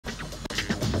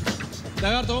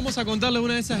Lagarto, vamos a contarle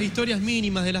una de esas historias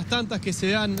mínimas, de las tantas que se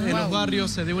dan en los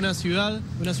barrios de una ciudad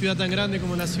tan grande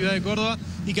como la ciudad de Córdoba,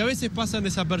 y que a veces pasan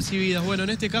desapercibidas. Bueno,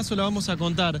 en este caso la vamos a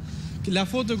contar. La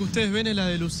foto que ustedes ven es la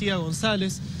de Lucía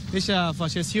González. Ella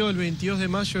falleció el 22 de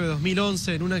mayo de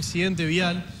 2011 en un accidente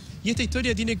vial. Y esta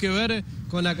historia tiene que ver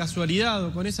con la casualidad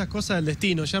o con esas cosas del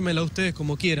destino, llámenla ustedes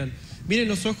como quieran. Miren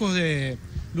los ojos de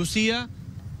Lucía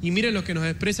y miren lo que nos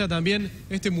expresa también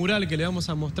este mural que le vamos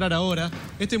a mostrar ahora.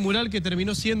 Este mural que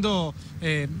terminó siendo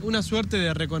una suerte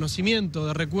de reconocimiento,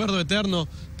 de recuerdo eterno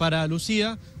para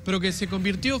Lucía, pero que se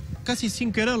convirtió casi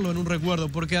sin quererlo en un recuerdo,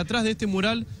 porque atrás de este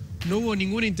mural no hubo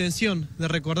ninguna intención de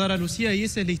recordar a Lucía, y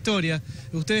esa es la historia.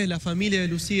 Ustedes, la familia de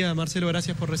Lucía, Marcelo,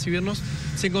 gracias por recibirnos,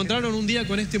 se encontraron un día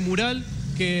con este mural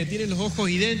que tiene los ojos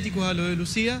idénticos a los de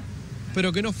Lucía,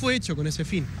 pero que no fue hecho con ese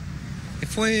fin.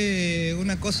 Fue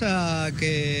una cosa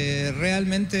que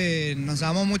realmente nos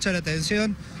llamó mucho la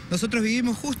atención. Nosotros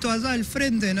vivimos justo allá al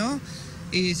frente, ¿no?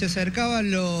 Y se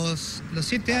acercaban los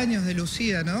 7 años de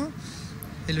Lucía, ¿no?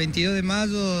 El 22 de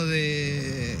mayo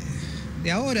de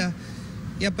ahora.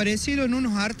 Y aparecieron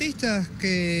unos artistas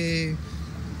que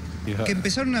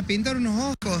empezaron a pintar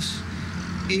unos ojos.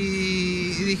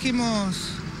 Y dijimos,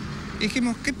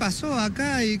 ¿qué pasó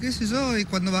acá? Y qué sé yo. Y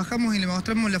cuando bajamos y le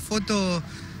mostramos la foto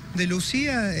de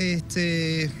Lucía,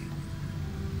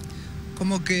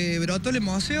 como que brotó la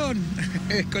emoción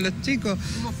con los chicos.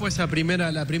 ¿Cómo fue la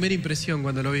primera impresión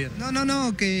cuando lo vieron?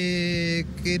 No, que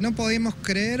no podíamos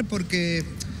creer porque,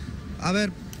 a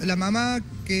ver, la mamá,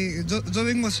 que yo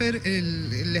vengo a ser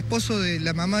el esposo de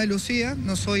la mamá de Lucía,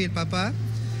 no soy el papá.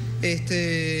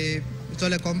 Yo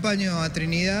la acompaño a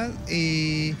Trinidad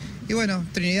y bueno,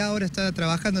 Trinidad ahora está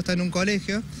trabajando, está en un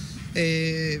colegio.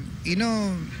 Y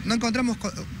no encontramos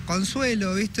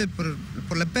consuelo, ¿viste?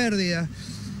 Por la pérdida.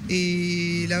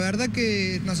 Y la verdad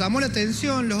que nos llamó la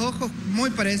atención, los ojos muy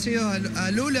parecidos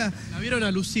a Lula. ¿La vieron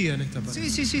a Lucía en esta parte?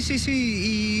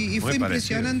 Sí. Y fue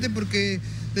impresionante porque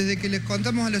desde que les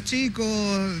contamos a los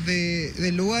chicos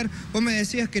del lugar, vos me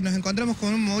decías que nos encontramos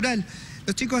con un mural.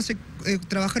 Los chicos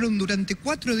trabajaron durante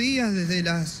 4 días, desde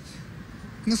las,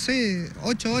 no sé,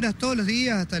 8 horas todos los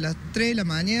días hasta las 3 de la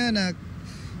mañana.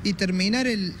 Y terminar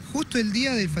justo el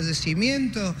día del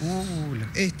fallecimiento,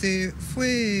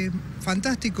 fue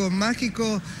fantástico,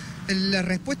 mágico. La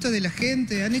respuesta de la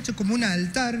gente, han hecho como un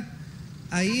altar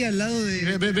ahí al lado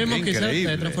de... Vemos que ya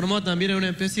se transformó también en una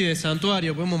especie de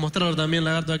santuario. Podemos mostrarlo también,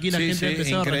 Lagarto, aquí la gente ha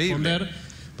empezado a responder.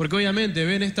 Porque obviamente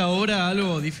ven esta obra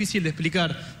algo difícil de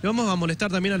explicar. Le vamos a molestar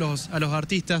también a los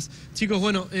artistas. Chicos,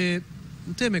 bueno...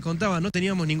 ustedes me contaban, no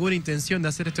teníamos ninguna intención de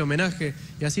hacer este homenaje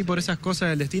y así por esas cosas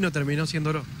del destino terminó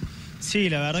siéndolo. Sí,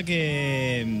 la verdad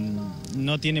que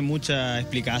no tiene mucha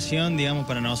explicación, digamos,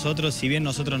 para nosotros. Si bien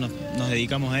nosotros nos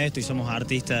dedicamos a esto y somos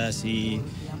artistas y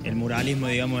el muralismo,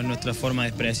 digamos, es nuestra forma de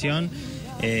expresión,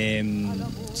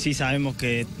 sí sabemos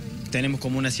que tenemos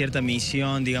como una cierta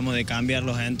misión, digamos, de cambiar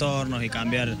los entornos y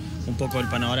cambiar un poco el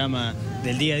panorama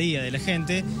del día a día de la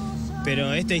gente.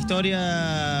 Pero esta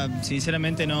historia,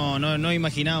 sinceramente, no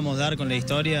imaginábamos dar con la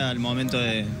historia al momento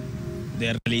de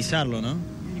realizarlo, ¿no?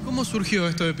 ¿Y cómo surgió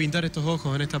esto de pintar estos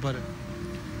ojos en esta pared?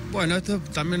 Bueno, esto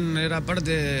también era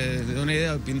parte de una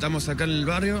idea que pintamos acá en el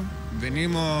barrio.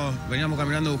 Veníamos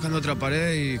caminando buscando otra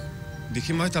pared y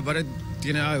dijimos, esta pared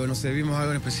tiene algo, no sé, vimos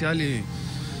algo en especial y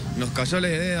nos cayó la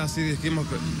idea, así dijimos,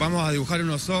 vamos a dibujar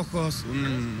unos ojos,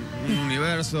 un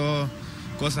universo,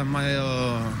 cosas más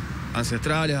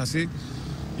ancestrales, así.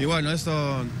 Y bueno,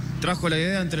 eso trajo la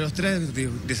idea entre los tres,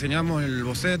 diseñamos el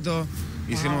boceto,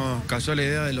 cayó la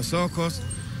idea de los ojos,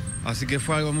 así que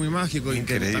fue algo muy mágico.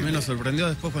 Increíble. Y que también nos sorprendió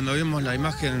después cuando vimos la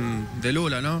imagen de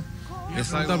Lula, ¿no?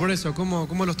 Por eso,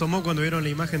 ¿cómo los tomó cuando vieron la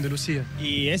imagen de Lucía?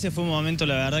 Y ese fue un momento,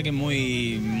 la verdad, que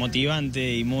muy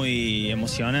motivante y muy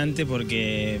emocionante,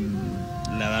 porque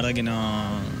la verdad que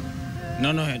no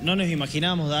nos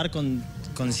imaginábamos dar con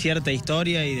cierta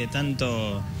historia y de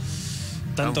tanto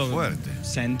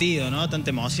sentido, ¿no?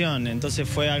 Tanta emoción. Entonces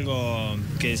fue algo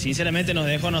que sinceramente nos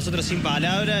dejó a nosotros sin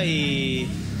palabras y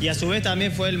a su vez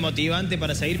también fue el motivante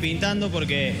para seguir pintando,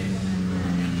 porque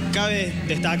cabe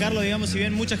destacarlo, digamos, si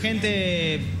bien mucha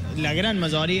gente, la gran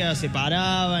mayoría se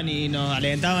paraban y nos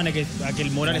alentaban a que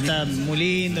el mural está muy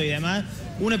lindo y demás,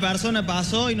 una persona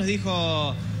pasó y nos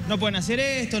dijo, no pueden hacer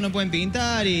esto, no pueden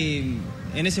pintar, y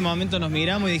en ese momento nos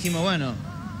miramos y dijimos, bueno,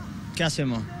 ¿qué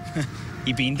hacemos?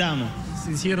 Y pintamos.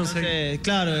 Entonces,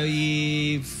 claro,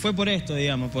 y fue por esto,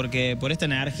 digamos, porque por esta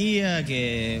energía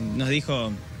que nos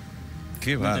dijo,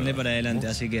 qué bárbaro, para adelante,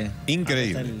 así que...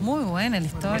 Increíble. Muy buena la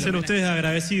historia. Ser ustedes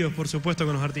agradecidos, por supuesto,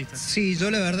 con los artistas. Sí,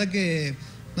 yo la verdad que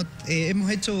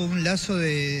hemos hecho un lazo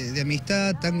de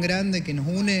amistad tan grande que nos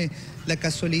une la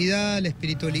casualidad, la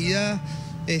espiritualidad.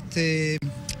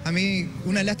 A mí,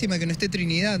 una lástima que no esté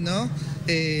Trinidad, ¿no?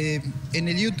 En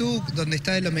el YouTube, donde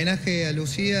está el homenaje a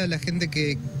Lucía, la gente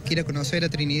que quiera conocer a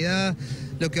Trinidad,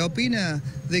 lo que opina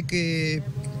de que...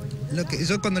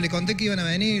 yo cuando le conté que iban a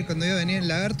venir, cuando iba a venir el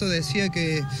lagarto, ella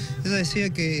decía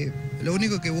que lo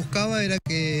único que buscaba era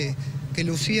que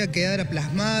Lucía quedara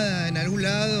plasmada en algún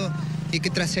lado y que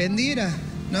trascendiera,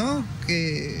 ¿no?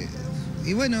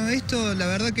 Y bueno, esto la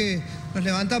verdad que nos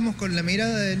levantamos con la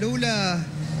mirada de Lula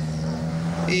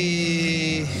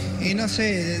y no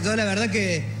sé, yo la verdad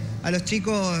que a los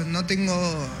chicos no tengo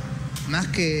más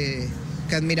que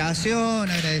admiración,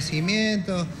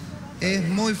 agradecimiento. Es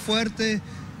muy fuerte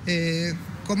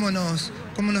cómo nos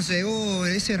llegó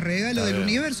ese regalo del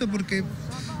universo, porque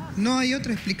no hay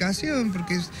otra explicación,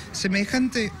 porque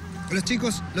semejante, los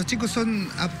chicos son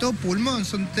a todo pulmón,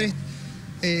 son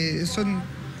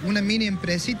una mini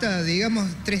empresita, digamos,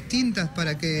 3 tintas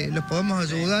para que los podamos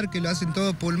ayudar, que lo hacen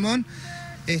todo pulmón.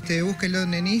 Búsquenlo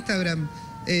en Instagram.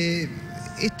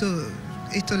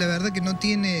 Esto la verdad que no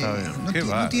tiene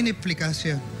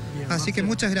explicación. Así que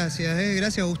muchas gracias,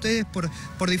 gracias a ustedes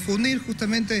por difundir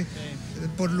justamente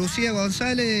por Lucía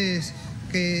González,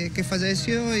 que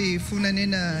falleció y fue una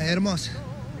nena hermosa.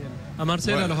 A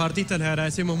Marcelo, a los artistas les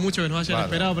agradecemos mucho que nos hayan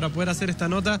esperado para poder hacer esta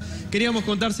nota. Queríamos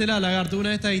contársela, Lagarto, una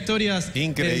de estas historias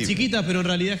chiquitas, pero en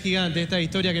realidad gigantes. Esta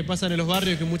historia que pasan en los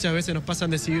barrios, que muchas veces nos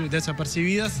pasan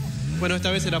desapercibidas. Bueno,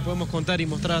 esta vez se la podemos contar y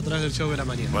mostrar a través del show de la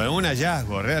mañana. Bueno, un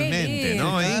hallazgo, realmente,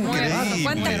 ¿no? Increíble.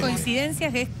 ¿Cuántas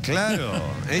coincidencias es? Claro,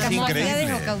 es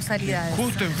increíble. O causalidades.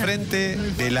 Justo enfrente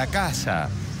de la casa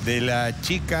de la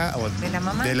chica, o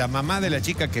de la mamá de la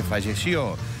chica que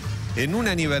falleció. En un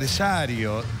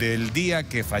aniversario del día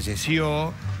que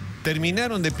falleció,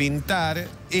 terminaron de pintar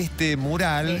este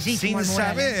mural. Bellísimo sin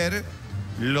saber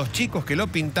los chicos que lo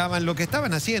pintaban lo que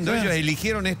estaban haciendo. Ellos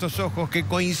eligieron estos ojos que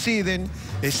coinciden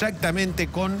exactamente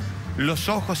con los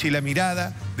ojos y la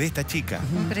mirada de esta chica.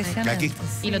 Impresionante.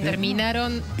 Y lo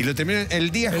terminaron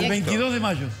el día justo. El 22 de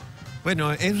mayo.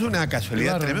 Bueno, es una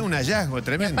casualidad tremenda, un hallazgo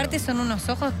tremendo. Y aparte son unos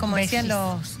ojos, como decían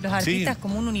los artistas,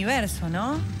 como un universo,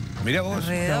 ¿no? Mirá vos,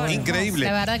 increíble.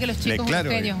 La verdad que los chicos son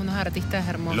genios, unos artistas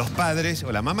hermosos. Los padres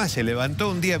o la mamá se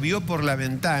levantó un día, vio por la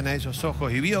ventana esos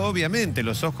ojos y vio obviamente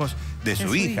los ojos de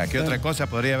su hija. ¿Qué otra cosa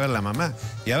podría ver la mamá?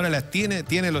 Y ahora las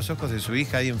tiene los ojos de su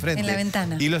hija ahí enfrente. En la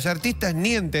ventana. Y los artistas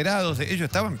ni enterados, ellos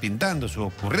estaban pintando su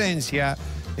ocurrencia.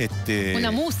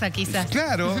 Una musa quizás.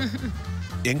 Claro.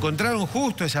 Encontraron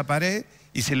justo esa pared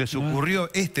y se les ocurrió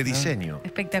este diseño.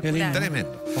 Espectacular.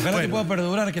 Tremendo. Ojalá que pueda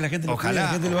perdurar, que la gente lo cuide, la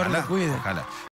gente del barrio lo cuide. Ojalá.